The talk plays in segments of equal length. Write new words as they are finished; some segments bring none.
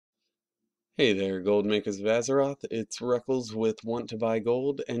Hey there, gold makers of Azeroth. It's Ruckles with Want to Buy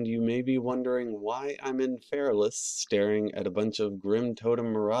Gold, and you may be wondering why I'm in Feralas staring at a bunch of Grim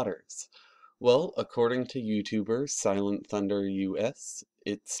Totem Marauders. Well, according to YouTuber SilenThunderUS,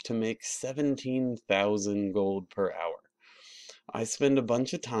 it's to make 17,000 gold per hour. I spend a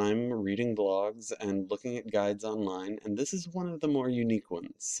bunch of time reading blogs and looking at guides online, and this is one of the more unique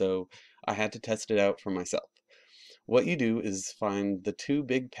ones, so I had to test it out for myself. What you do is find the two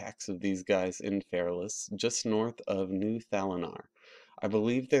big packs of these guys in Feralas, just north of New Thalinar. I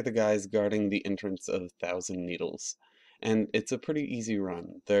believe they're the guys guarding the entrance of Thousand Needles. And it's a pretty easy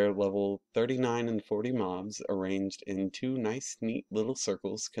run. They're level 39 and 40 mobs arranged in two nice, neat little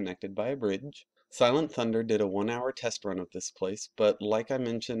circles connected by a bridge. Silent Thunder did a 1 hour test run of this place, but like I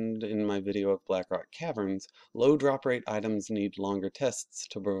mentioned in my video of Blackrock Caverns, low drop rate items need longer tests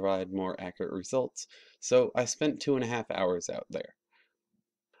to provide more accurate results, so I spent 2.5 hours out there.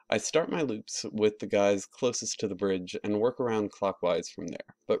 I start my loops with the guys closest to the bridge and work around clockwise from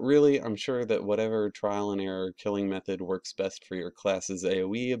there, but really I'm sure that whatever trial and error killing method works best for your class's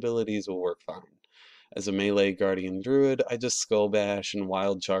AoE abilities will work fine. As a melee guardian druid, I just skull bash and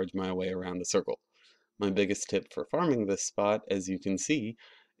wild charge my way around the circle. My biggest tip for farming this spot, as you can see,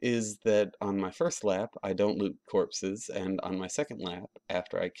 is that on my first lap, I don't loot corpses, and on my second lap,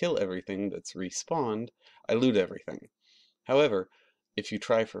 after I kill everything that's respawned, I loot everything. However, if you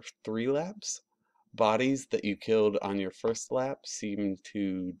try for 3 laps, bodies that you killed on your first lap seem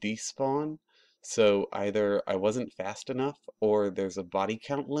to despawn, so either I wasn't fast enough or there's a body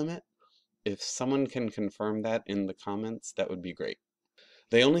count limit. If someone can confirm that in the comments, that would be great.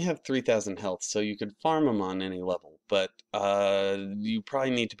 They only have 3,000 health, so you could farm them on any level, but you probably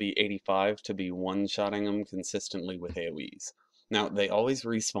need to be 85 to be one-shotting them consistently with AoEs. Now, they always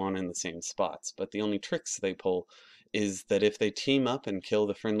respawn in the same spots, but the only tricks they pull is that if they team up and kill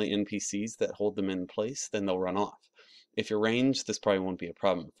the friendly NPCs that hold them in place, then they'll run off. If you're ranged, this probably won't be a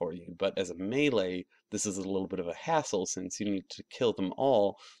problem for you, but as a melee, this is a little bit of a hassle since you need to kill them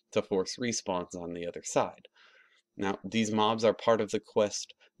all to force respawns on the other side. Now, these mobs are part of the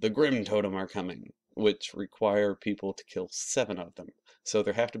quest The Grim Totem are coming, which require people to kill 7 of them. So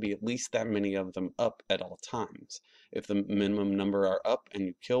there have to be at least that many of them up at all times. If the minimum number are up and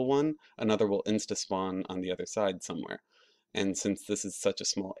you kill one, another will insta-spawn on the other side somewhere. And since this is such a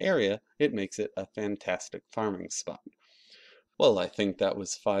small area, it makes it a fantastic farming spot. Well, I think that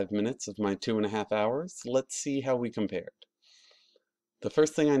was 5 minutes of my 2.5 hours. Let's see how we compared. The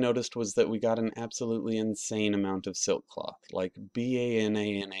first thing I noticed was that we got an absolutely insane amount of silk cloth, like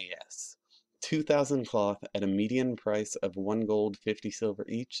BANANAS. 2,000 cloth at a median price of 1 gold 50 silver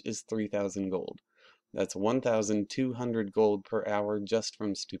each is 3,000 gold. That's 1,200 gold per hour just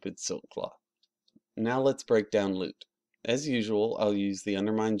from stupid silk cloth. Now let's break down loot. As usual, I'll use the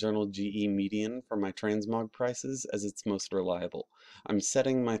Undermine Journal GE median for my transmog prices as it's most reliable. I'm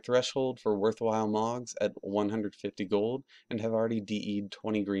setting my threshold for worthwhile mogs at 150 gold and have already DE'd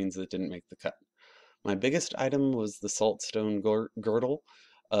 20 greens that didn't make the cut. My biggest item was the Saltstone Girdle,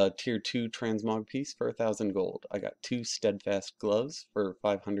 a tier 2 transmog piece for 1,000 gold. I got 2 Steadfast gloves for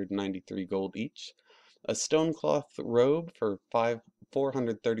 593 gold each, a Stonecloth robe for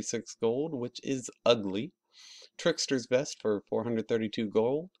 436 gold, which is ugly, Trickster's Vest for 432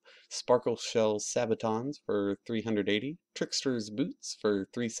 gold, Sparkle Shell Sabatons for 380, Trickster's Boots for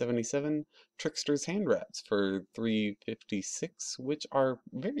 377, Trickster's Hand Wraps for 356, which are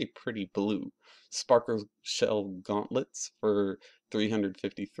very pretty blue, Sparkle Shell Gauntlets for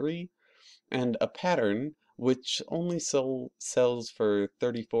 353, and a pattern which only sells for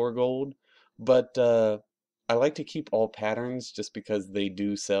 34 gold, but I like to keep all patterns just because they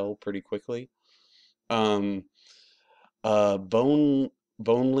do sell pretty quickly. Um, bone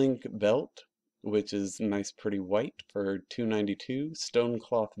link belt, which is nice pretty white for 292.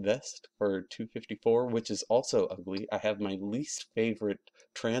 Stonecloth vest for 254, which is also ugly. I have my least favorite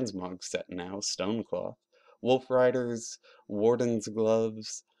transmog set now, Stonecloth. Wolf Riders, Warden's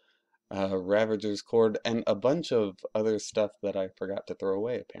gloves, Ravager's cord, and a bunch of other stuff that I forgot to throw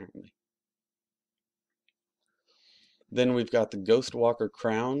away apparently. Then we've got the Ghostwalker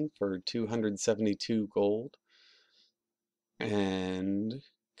crown for 272 gold. And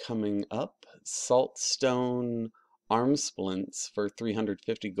coming up, Saltstone arm splints for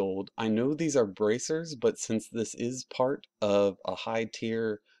 350 gold. I know these are bracers, but since this is part of a high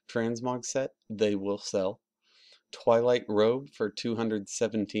tier transmog set, they will sell. Twilight robe for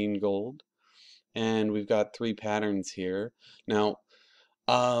 217 gold. And we've got 3 patterns here. Now,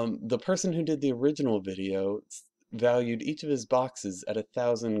 the person who did the original video valued each of his boxes at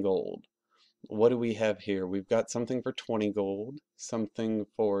 1,000 gold. What do we have here? We've got something for 20 gold, something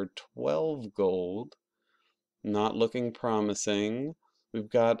for 12 gold. Not looking promising. We've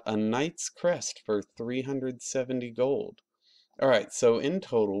got a Knight's Crest for 370 gold. Alright, so in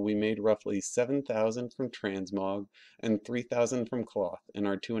total we made roughly 7,000 from Transmog and 3,000 from Cloth in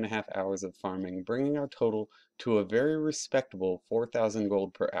our 2.5 hours of farming, bringing our total to a very respectable 4,000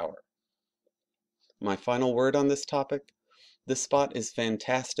 gold per hour. My final word on this topic: this spot is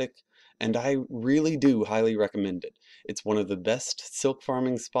fantastic, and I really do highly recommend it. It's one of the best silk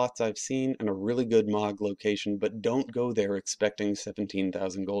farming spots I've seen and a really good mog location, but don't go there expecting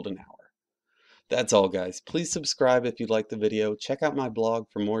 17,000 gold an hour. That's all, guys. Please subscribe if you liked the video, check out my blog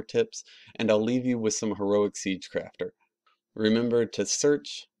for more tips, and I'll leave you with some heroic siege crafter. Remember to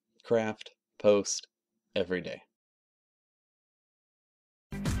search, craft, post every day.